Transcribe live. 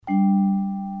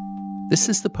This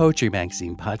is the Poetry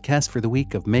Magazine podcast for the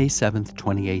week of May 7th,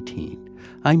 2018.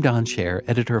 I'm Don Scher,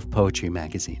 editor of Poetry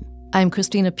Magazine. I'm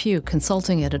Christina Pugh,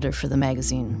 consulting editor for the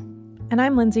magazine. And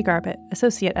I'm Lindsay Garbett,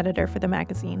 associate editor for the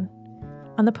magazine.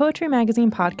 On the Poetry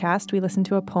Magazine podcast, we listen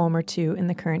to a poem or two in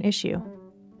the current issue.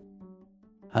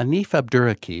 Hanif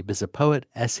Abdurraqib is a poet,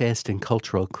 essayist, and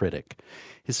cultural critic.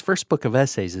 His first book of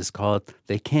essays is called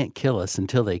They Can't Kill Us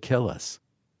Until They Kill Us.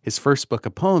 His first book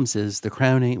of poems is The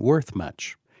Crown Ain't Worth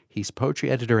Much. He's poetry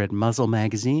editor at Muzzle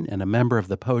Magazine and a member of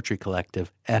the poetry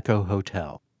collective Echo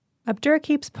Hotel.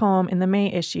 Abdurraqib's poem in the May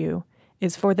issue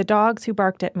is For the Dogs Who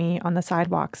Barked at Me on the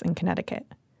Sidewalks in Connecticut.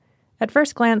 At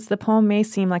first glance, the poem may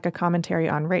seem like a commentary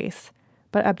on race,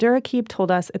 but Abdurraqib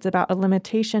told us it's about a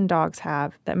limitation dogs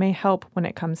have that may help when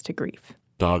it comes to grief.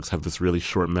 Dogs have this really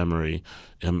short memory,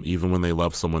 and even when they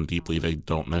love someone deeply, they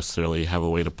don't necessarily have a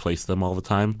way to place them all the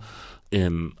time.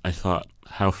 And I thought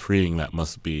how freeing that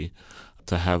must be.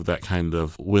 To have that kind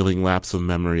of willing lapse of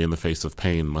memory in the face of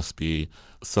pain must be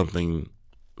something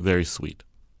very sweet.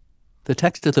 The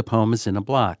text of the poem is in a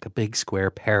block, a big square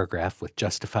paragraph with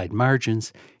justified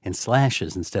margins and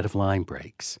slashes instead of line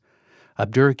breaks.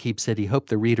 Abdurraqib said he hoped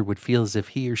the reader would feel as if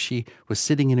he or she was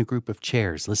sitting in a group of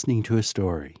chairs listening to a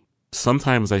story.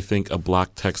 Sometimes I think a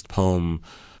block text poem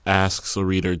asks a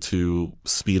reader to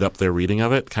speed up their reading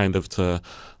of it, kind of to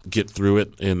get through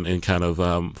it in kind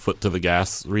of foot to the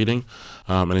gas reading.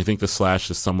 And I think the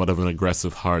slash is somewhat of an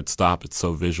aggressive hard stop. It's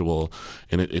so visual,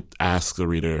 and it asks the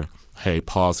reader, hey,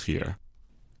 pause here.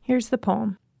 Here's the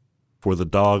poem. For the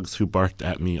dogs who barked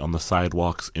at me on the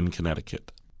sidewalks in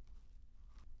Connecticut.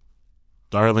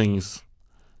 Darlings,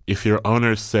 if your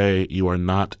owners say you are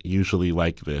not usually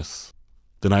like this,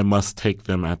 then I must take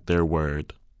them at their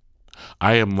word.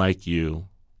 I am like you,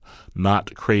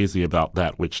 not crazy about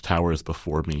that which towers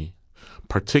before me,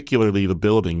 particularly the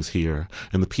buildings here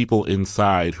and the people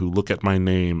inside who look at my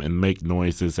name and make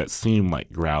noises that seem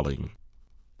like growling.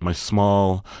 My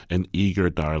small and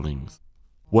eager darlings,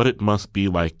 what it must be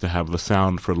like to have the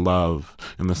sound for love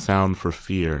and the sound for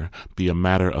fear be a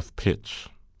matter of pitch.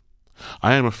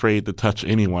 I am afraid to touch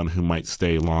anyone who might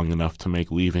stay long enough to make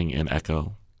leaving an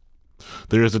echo.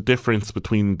 There is a difference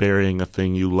between burying a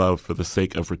thing you love for the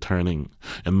sake of returning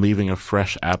and leaving a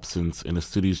fresh absence in a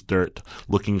city's dirt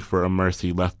looking for a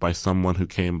mercy left by someone who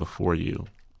came before you.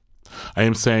 I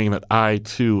am saying that I,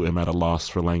 too, am at a loss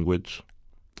for language.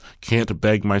 Can't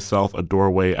beg myself a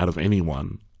doorway out of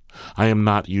anyone. I am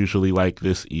not usually like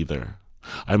this either.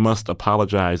 I must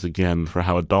apologize again for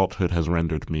how adulthood has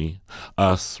rendered me.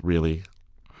 Us, really.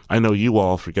 I know you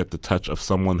all forget the touch of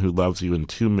someone who loves you in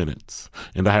 2 minutes,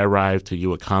 and I arrive to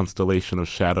you a constellation of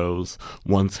shadows,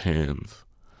 once hands.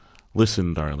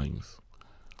 Listen, darlings.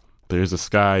 There is a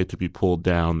sky to be pulled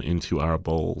down into our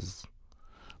bowls.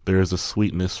 There is a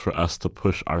sweetness for us to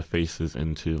push our faces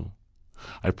into.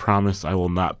 I promise I will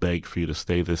not beg for you to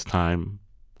stay this time.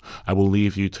 I will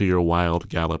leave you to your wild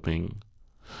galloping.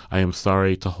 I am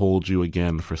sorry to hold you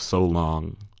again for so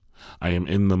long. I am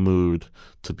in the mood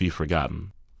to be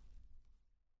forgotten.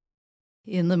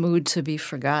 In the mood to be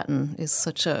forgotten is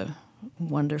such a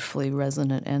wonderfully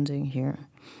resonant ending here.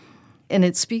 And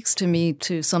it speaks to me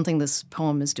to something this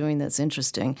poem is doing that's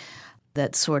interesting,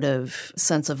 that sort of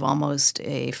sense of almost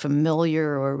a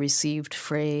familiar or received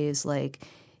phrase like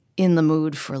in the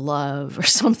mood for love or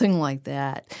something like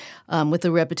that, with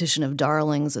the repetition of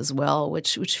darlings as well,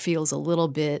 which feels a little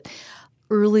bit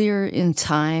earlier in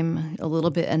time, a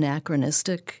little bit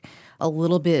anachronistic, a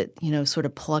little bit, sort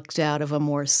of plucked out of a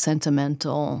more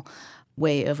sentimental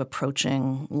way of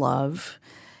approaching love.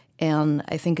 And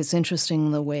I think it's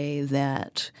interesting the way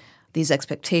that these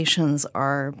expectations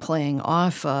are playing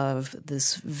off of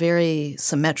this very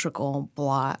symmetrical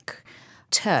block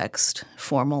text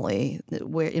formally,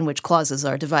 in which clauses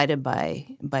are divided by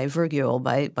virgule,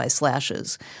 by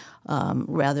slashes,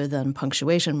 rather than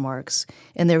punctuation marks.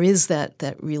 And there is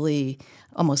that really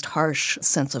almost harsh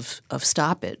sense of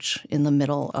stoppage in the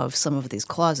middle of some of these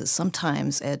clauses,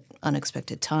 sometimes at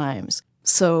unexpected times.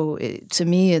 So to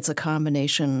me, it's a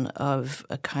combination of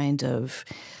a kind of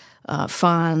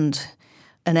fond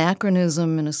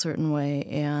anachronism in a certain way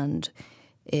and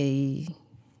a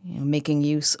making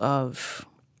use of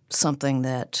something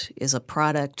that is a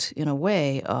product in a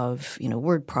way of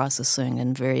word processing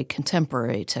and very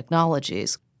contemporary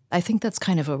technologies. I think that's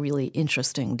kind of a really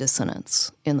interesting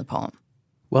dissonance in the poem.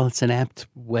 Well, it's an apt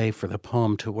way for the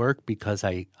poem to work because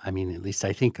at least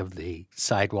I think of the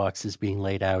sidewalks as being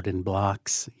laid out in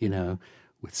blocks,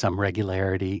 with some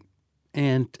regularity.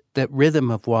 And that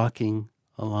rhythm of walking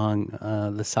along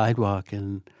the sidewalk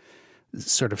and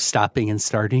sort of stopping and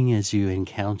starting as you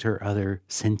encounter other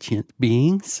sentient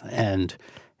beings and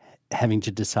having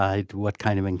to decide what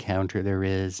kind of encounter there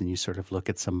is, and you sort of look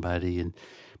at somebody and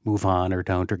move on or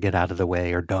don't, or get out of the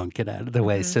way or don't get out of the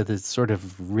way. So the sort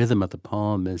of rhythm of the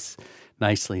poem is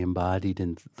nicely embodied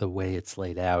in the way it's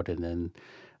laid out, and then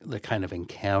the kind of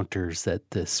encounters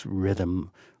that this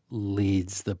rhythm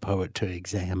leads the poet to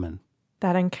examine.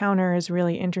 That encounter is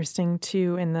really interesting,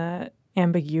 too, in the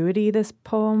ambiguity this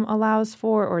poem allows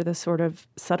for, or the sort of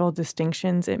subtle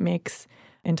distinctions it makes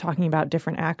in talking about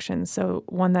different actions. So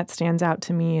one that stands out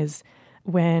to me is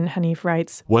when Hanif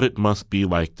writes, "What it must be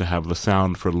like to have the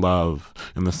sound for love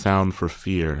and the sound for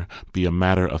fear be a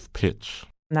matter of pitch."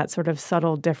 And that sort of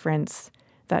subtle difference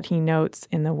that he notes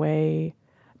in the way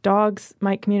dogs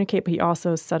might communicate, but he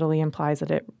also subtly implies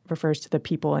that it refers to the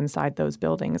people inside those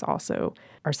buildings also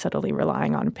are subtly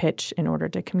relying on pitch in order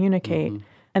to communicate.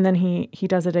 And then he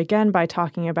does it again by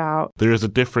talking about, "There is a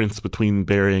difference between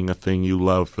burying a thing you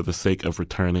love for the sake of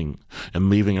returning and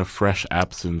leaving a fresh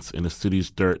absence in a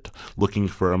city's dirt, looking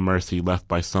for a mercy left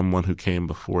by someone who came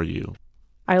before you."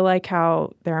 I like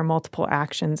how there are multiple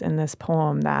actions in this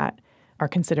poem that are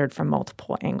considered from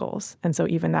multiple angles. And so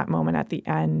even that moment at the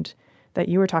end that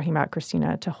you were talking about,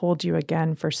 Christina, to hold you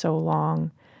again for so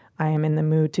long, I am in the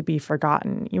mood to be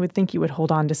forgotten. You would think you would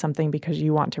hold on to something because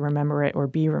you want to remember it or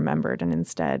be remembered, and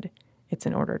instead it's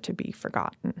in order to be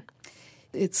forgotten.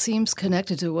 It seems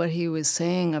connected to what he was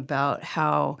saying about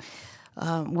how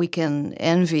we can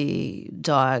envy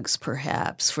dogs,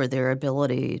 perhaps, for their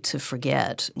ability to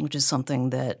forget, which is something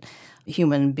that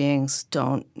human beings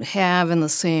don't have in the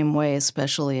same way,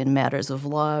 especially in matters of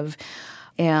love.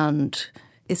 And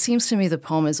it seems to me the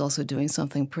poem is also doing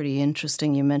something pretty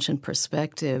interesting. You mentioned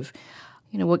perspective.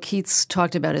 You know, what Keats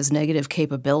talked about is negative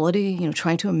capability,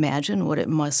 trying to imagine what it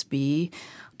must be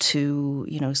to,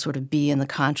 sort of be in the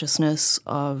consciousness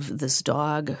of this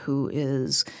dog who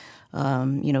is,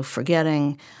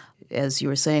 forgetting. As you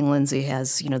were saying, Lindsay,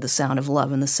 has, the sound of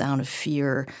love and the sound of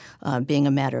fear being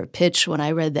a matter of pitch. When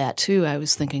I read that, too, I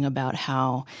was thinking about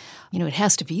how, it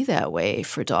has to be that way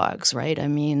for dogs, right? I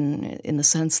mean, in the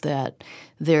sense that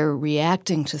they're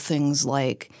reacting to things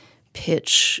like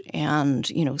pitch and,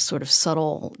 sort of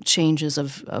subtle changes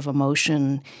of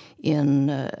emotion in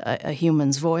a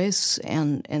human's voice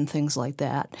and things like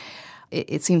that.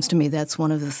 It seems to me that's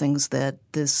one of the things that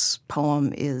this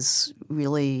poem is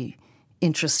really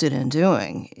interested in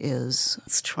doing, is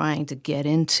it's trying to get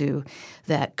into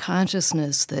that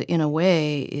consciousness that in a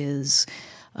way is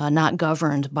not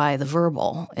governed by the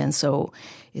verbal. And so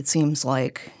it seems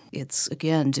like it's,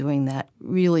 again, doing that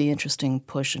really interesting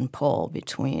push and pull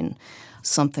between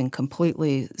something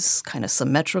completely kind of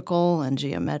symmetrical and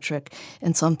geometric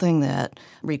and something that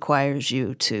requires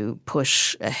you to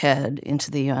push ahead into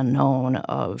the unknown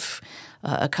of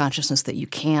a consciousness that you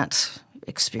can't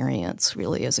experience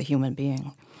really as a human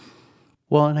being.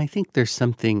 Well, and I think there's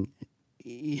something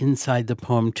inside the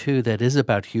poem, too, that is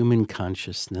about human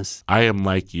consciousness. "I am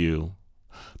like you,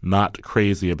 not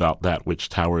crazy about that which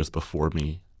towers before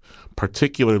me,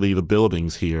 particularly the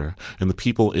buildings here and the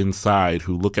people inside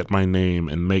who look at my name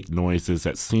and make noises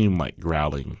that seem like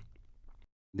growling."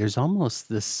 There's almost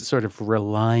this sort of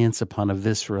reliance upon a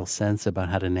visceral sense about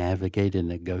how to navigate and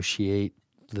negotiate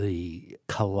the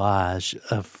collage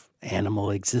of animal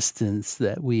existence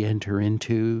that we enter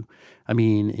into. I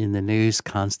mean, in the news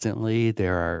constantly,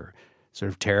 there are sort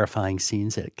of terrifying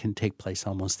scenes that can take place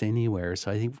almost anywhere.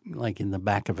 So I think, like, in the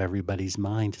back of everybody's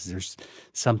mind is there's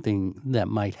something that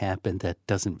might happen that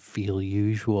doesn't feel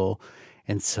usual.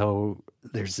 And so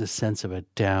there's this sense of a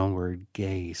downward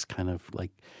gaze, kind of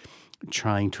like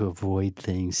trying to avoid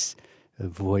things,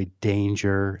 avoid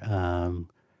danger,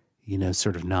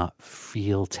 sort of not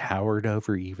feel towered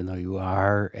over even though you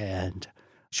are, and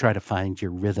try to find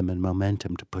your rhythm and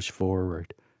momentum to push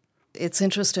forward. It's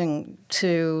interesting,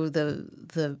 too,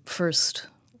 the first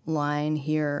line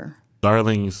here.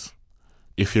 "Darlings,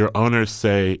 if your owners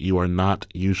say you are not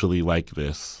usually like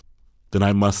this, then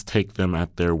I must take them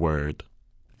at their word."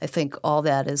 I think all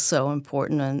that is so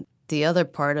important. And the other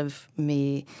part of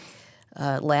me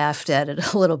laughed at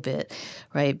it a little bit,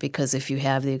 right? Because if you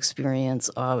have the experience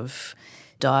of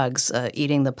dogs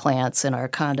eating the plants in our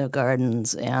condo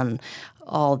gardens and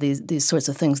all these sorts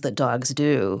of things that dogs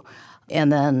do, and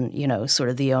then, sort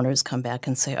of the owners come back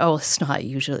and say, oh, it's not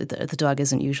usually, the dog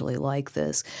isn't usually like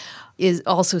this, is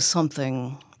also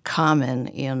something common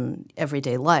in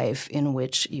everyday life in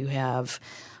which you have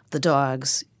the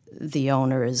dogs, the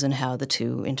owners, and how the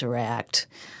two interact.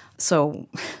 So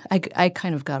I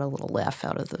kind of got a little laugh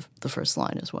out of the first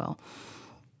line as well.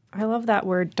 I love that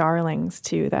word darlings,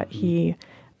 too, that he,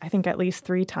 I think at least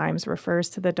 3 times refers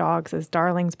to the dogs as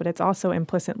darlings, but it's also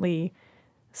implicitly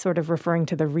sort of referring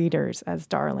to the readers as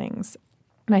darlings.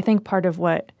 And I think part of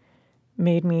what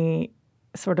made me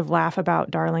sort of laugh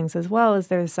about darlings as well is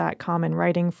there's that common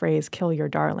writing phrase, kill your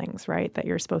darlings, right? That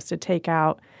you're supposed to take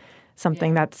out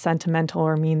something that's sentimental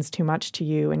or means too much to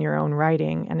you in your own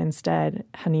writing. And instead,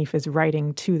 Hanif is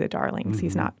writing to the darlings.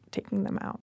 He's not taking them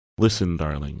out. Listen,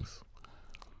 darlings.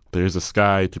 There is a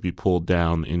sky to be pulled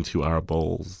down into our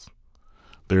bowls.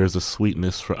 There is a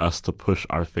sweetness for us to push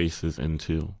our faces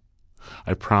into.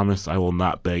 I promise I will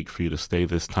not beg for you to stay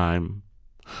this time.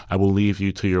 I will leave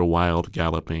you to your wild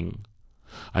galloping.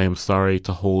 I am sorry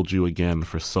to hold you again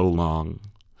for so long.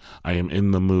 I am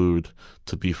in the mood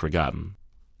to be forgotten.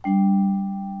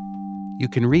 You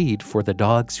can read For the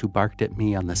Dogs Who Barked at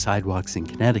Me on the Sidewalks in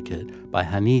Connecticut by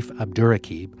Hanif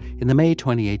Abdurraqib in the May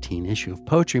 2018 issue of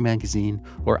Poetry Magazine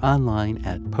or online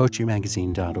at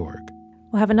poetrymagazine.org.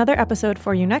 We'll have another episode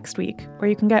for you next week, where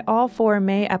you can get all 4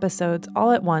 May episodes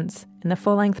all at once in the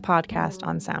full-length podcast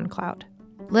on SoundCloud.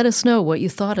 Let us know what you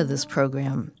thought of this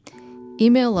program.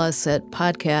 Email us at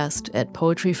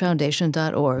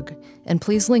podcast@poetryfoundation.org, and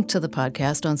please link to the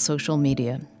podcast on social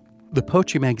media. The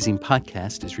Poetry Magazine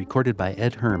podcast is recorded by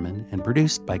Ed Herman and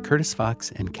produced by Curtis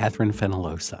Fox and Catherine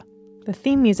Fenalosa. The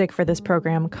theme music for this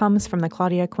program comes from the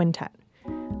Claudia Quintet.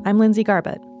 I'm Lindsay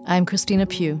Garbutt. I'm Christina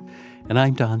Pugh. And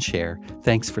I'm Don Scher.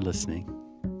 Thanks for listening.